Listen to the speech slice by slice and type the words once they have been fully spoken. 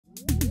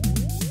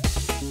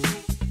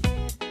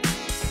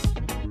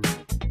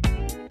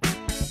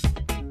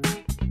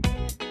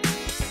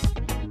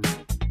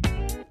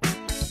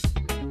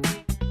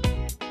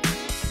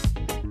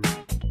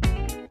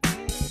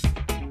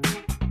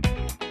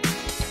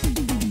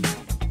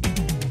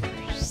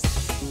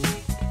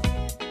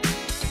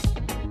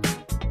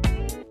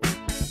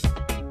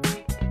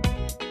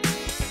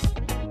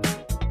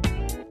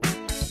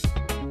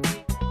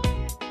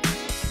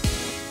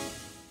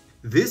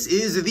This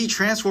is the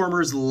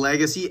Transformers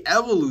Legacy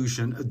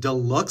Evolution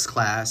Deluxe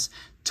Class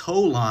tow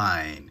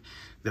line.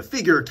 The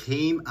figure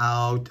came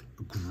out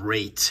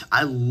great.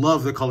 I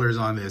love the colors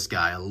on this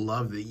guy. I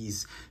love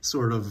these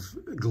sort of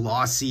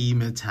glossy,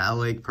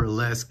 metallic,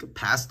 pearlesque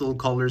pastel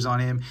colors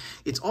on him.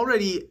 It's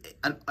already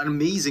an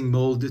amazing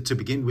mold to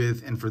begin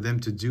with, and for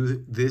them to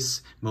do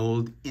this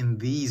mold in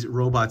these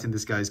robots in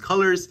this guy's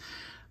colors,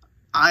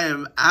 I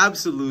am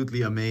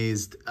absolutely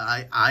amazed.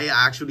 I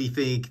actually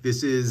think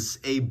this is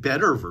a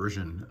better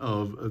version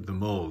of the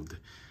mold.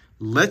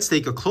 Let's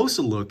take a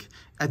closer look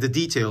at the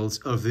details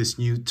of this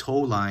new tow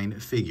line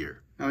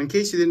figure. Now, in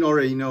case you didn't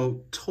already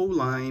know, tow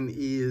line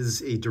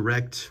is a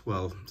direct,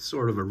 well,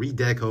 sort of a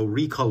redeco,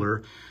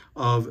 recolor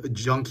of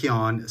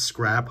Junkion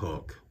Scrap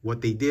Hook. What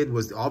they did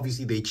was,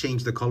 obviously, they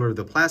changed the color of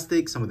the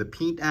plastic, some of the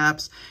paint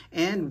apps,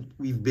 and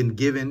we've been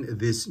given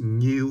this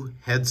new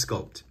head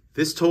sculpt.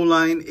 This tow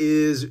line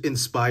is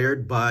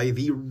inspired by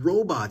the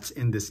robots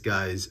in this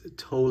guy's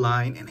tow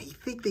line, and I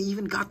think they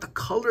even got the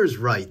colors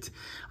right.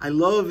 I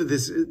love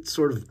this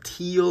sort of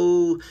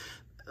teal,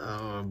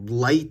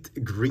 light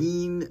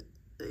green.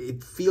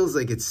 It feels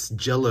like it's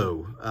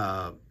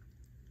Jello,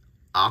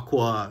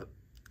 aqua,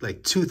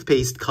 like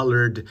toothpaste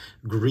colored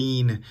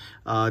green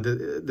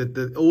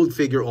the old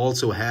figure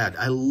also had.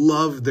 I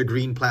love the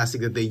green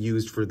plastic that they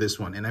used for this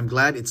one, and I'm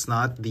glad it's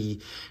not the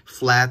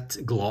flat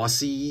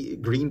glossy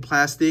green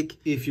plastic.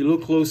 If you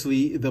look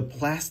closely, the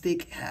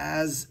plastic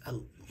has a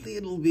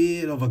little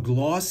bit of a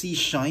glossy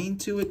shine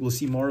to it. We'll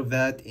see more of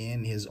that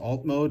in his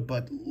alt mode,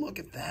 but look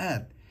at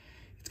that.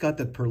 It's got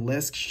that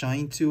pearlesque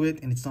shine to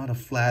it, and it's not a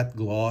flat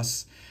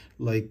gloss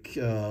like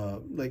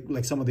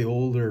some of the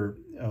older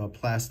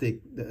plastic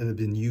that have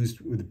been used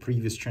with the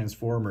previous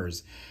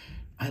Transformers.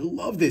 I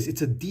love this.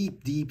 It's a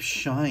deep, deep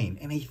shine,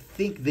 and I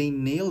think they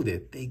nailed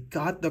it. They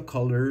got the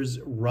colors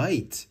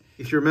right.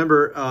 If you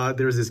remember,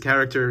 there's this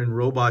character in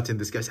Robots in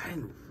Disguise.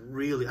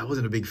 I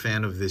wasn't a big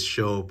fan of this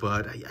show,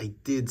 but I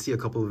did see a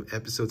couple of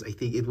episodes. I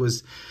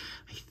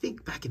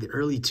think back in the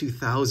early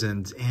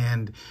 2000s,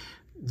 and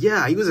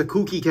yeah, he was a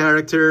kooky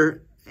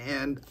character.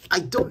 And I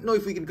don't know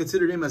if we can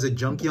consider him as a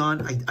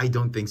Junkion. I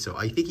don't think so.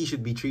 I think he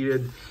should be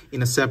treated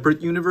in a separate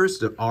universe,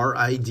 the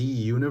R.I.D.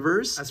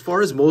 universe. As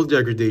far as mold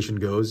degradation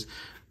goes,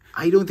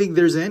 I don't think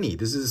there's any.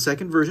 This is the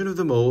second version of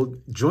the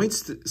mold.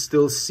 Joints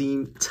still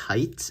seem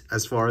tight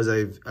as far as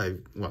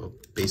well,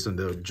 based on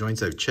the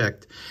joints I've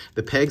checked.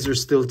 The pegs are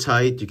still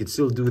tight. You can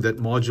still do that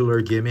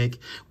modular gimmick.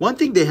 One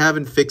thing they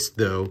haven't fixed,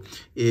 though,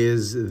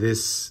 is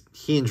this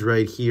hinge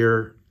right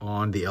here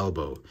on the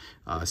elbow.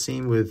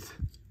 Same with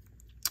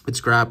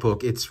Scrap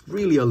Hook. It's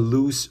really a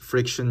loose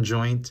friction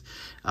joint.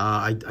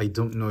 I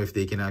don't know if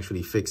they can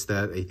actually fix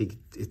that. I think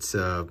it's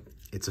a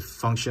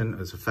function,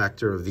 it's a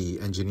factor of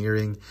the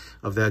engineering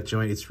of that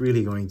joint. It's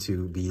really going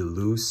to be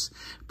loose,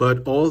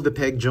 but all the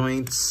peg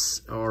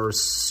joints are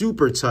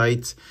super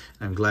tight.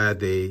 I'm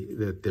glad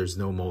that there's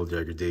no mold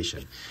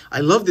degradation. I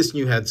love this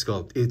new head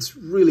sculpt. It's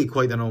really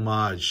quite an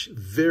homage,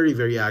 very,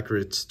 very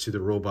accurate to the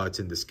Robots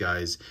in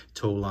Disguise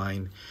tow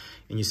line.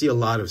 And you see a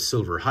lot of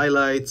silver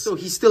highlights. So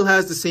he still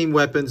has the same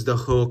weapons, the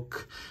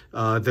hook,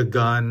 the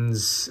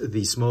guns,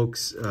 the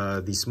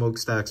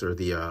smokestacks or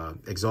the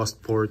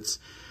exhaust ports.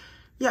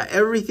 Yeah,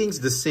 everything's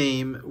the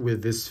same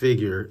with this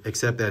figure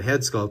except that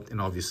head sculpt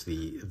and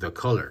obviously the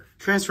color.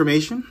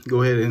 Transformation,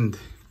 go ahead and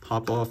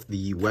pop off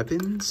the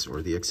weapons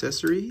or the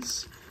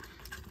accessories.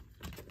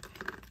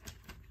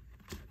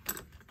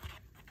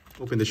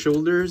 Open the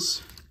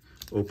shoulders,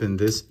 open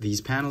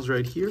these panels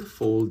right here,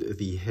 fold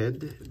the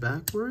head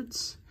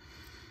backwards.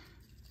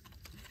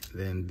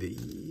 Then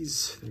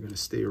these, they're going to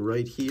stay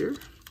right here.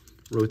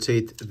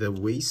 Rotate the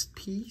waist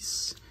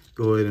piece.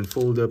 Go ahead and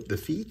fold up the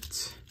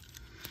feet.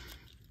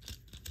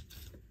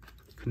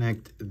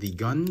 Connect the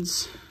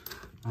guns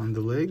on the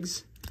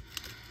legs.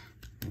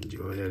 And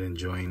go ahead and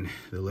join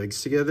the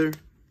legs together.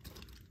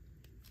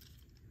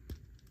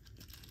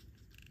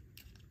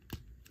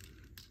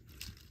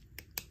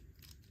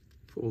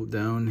 Fold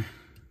down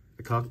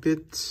the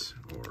cockpit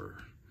or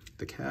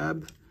the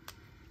cab.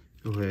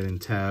 Go ahead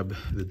and tab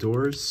the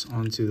doors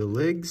onto the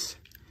legs.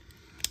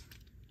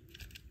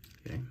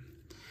 Okay.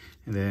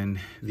 And then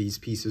these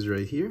pieces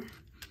right here,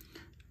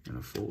 I'm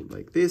gonna fold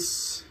like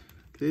this,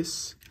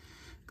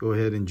 Go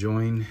ahead and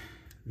join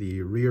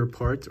the rear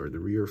part or the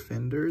rear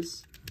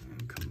fenders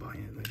and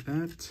combine it like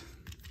that.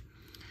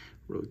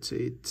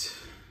 Rotate,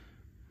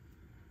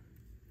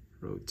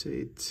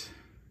 rotate.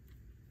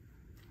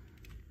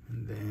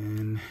 And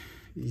then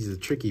this is a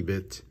tricky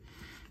bit.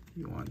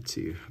 You want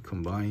to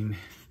combine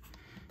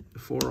the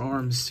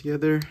forearms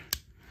together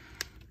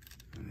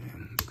and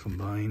then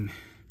combine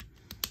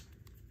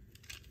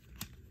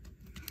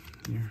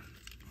here.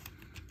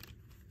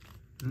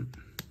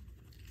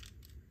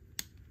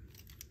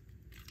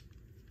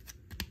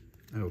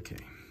 Okay.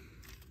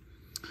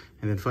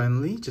 And then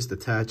finally, just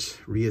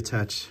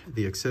reattach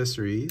the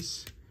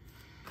accessories.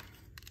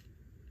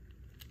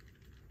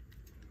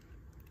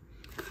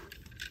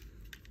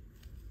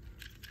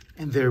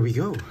 And there we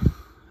go.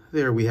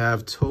 There we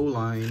have Tow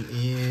Line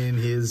in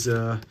his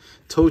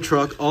tow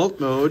truck alt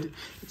mode.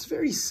 It's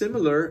very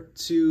similar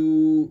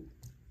to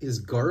his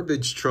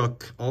garbage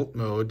truck alt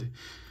mode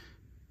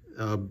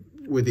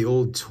with the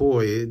old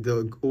toy.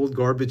 The old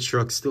garbage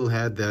truck still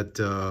had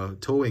that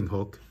towing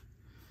hook.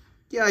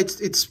 Yeah,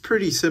 it's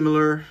pretty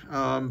similar.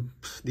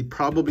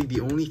 Probably the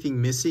only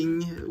thing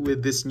missing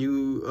with this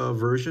new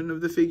version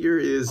of the figure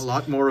is a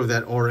lot more of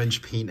that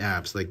orange paint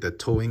apps, like the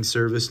towing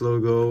service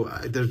logo.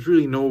 There's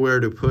really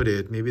nowhere to put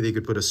it. Maybe they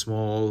could put a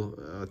small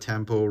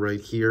tampo right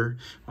here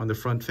on the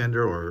front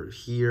fender or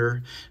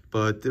here,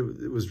 but there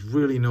was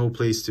really no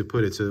place to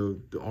put it. So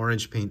the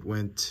orange paint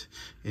went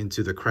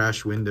into the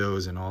crash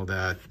windows and all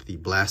that, the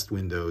blast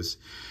windows.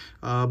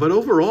 But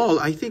overall,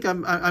 I think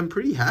I'm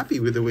pretty happy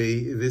with the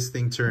way this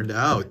thing turned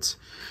out.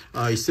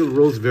 It still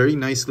rolls very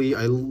nicely.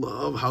 I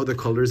love how the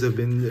colors have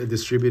been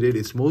distributed.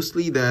 It's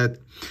mostly that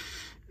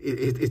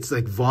it's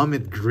like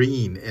vomit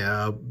green,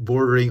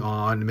 bordering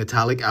on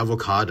metallic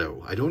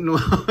avocado. I don't know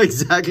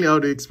exactly how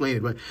to explain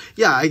it, but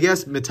yeah, I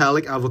guess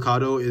metallic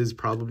avocado is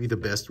probably the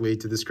best way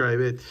to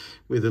describe it,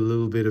 with a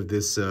little bit of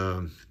this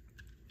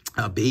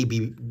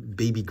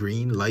baby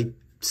green, light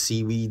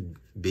seaweed,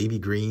 baby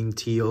green,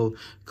 teal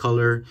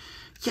color.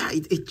 Yeah,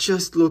 it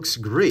just looks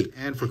great.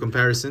 And for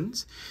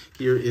comparisons,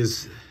 here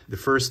is the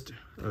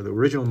the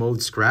original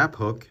mold scrap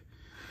hook.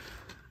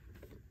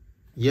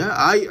 Yeah,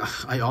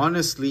 I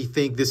honestly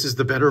think this is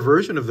the better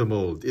version of the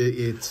mold.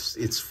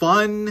 It's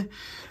fun,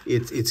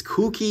 it's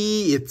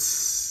kooky,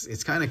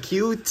 it's kind of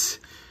cute.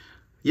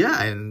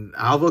 Yeah, and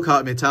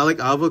metallic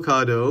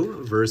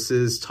avocado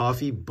versus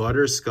toffee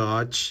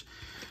butterscotch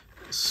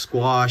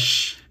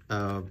squash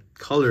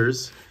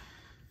colors.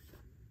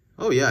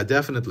 Oh yeah,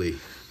 definitely.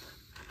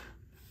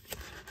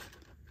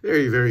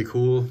 Very, very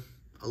cool.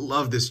 I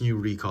love this new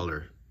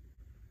recolor.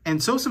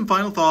 And so some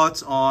final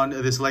thoughts on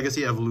this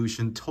Legacy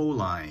Evolution tow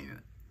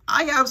line.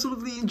 I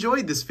absolutely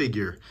enjoyed this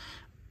figure.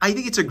 I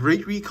think it's a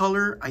great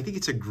recolor. I think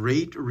it's a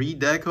great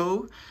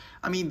redeco.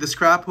 I mean, the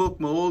scraphook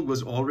mold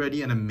was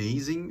already an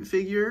amazing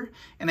figure,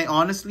 and I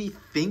honestly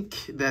think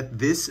that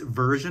this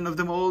version of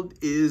the mold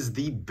is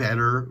the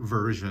better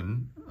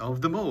version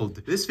of the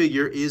mold. This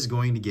figure is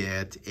going to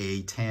get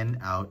a 10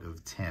 out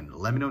of 10.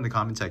 Let me know in the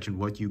comment section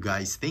what you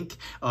guys think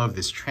of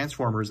this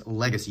Transformers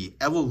Legacy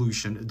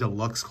Evolution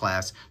Deluxe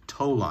Class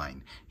tow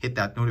line. Hit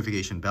that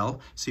notification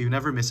bell so you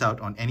never miss out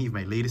on any of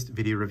my latest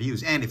video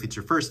reviews. And if it's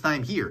your first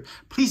time here,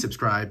 please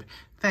subscribe.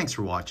 Thanks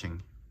for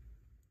watching.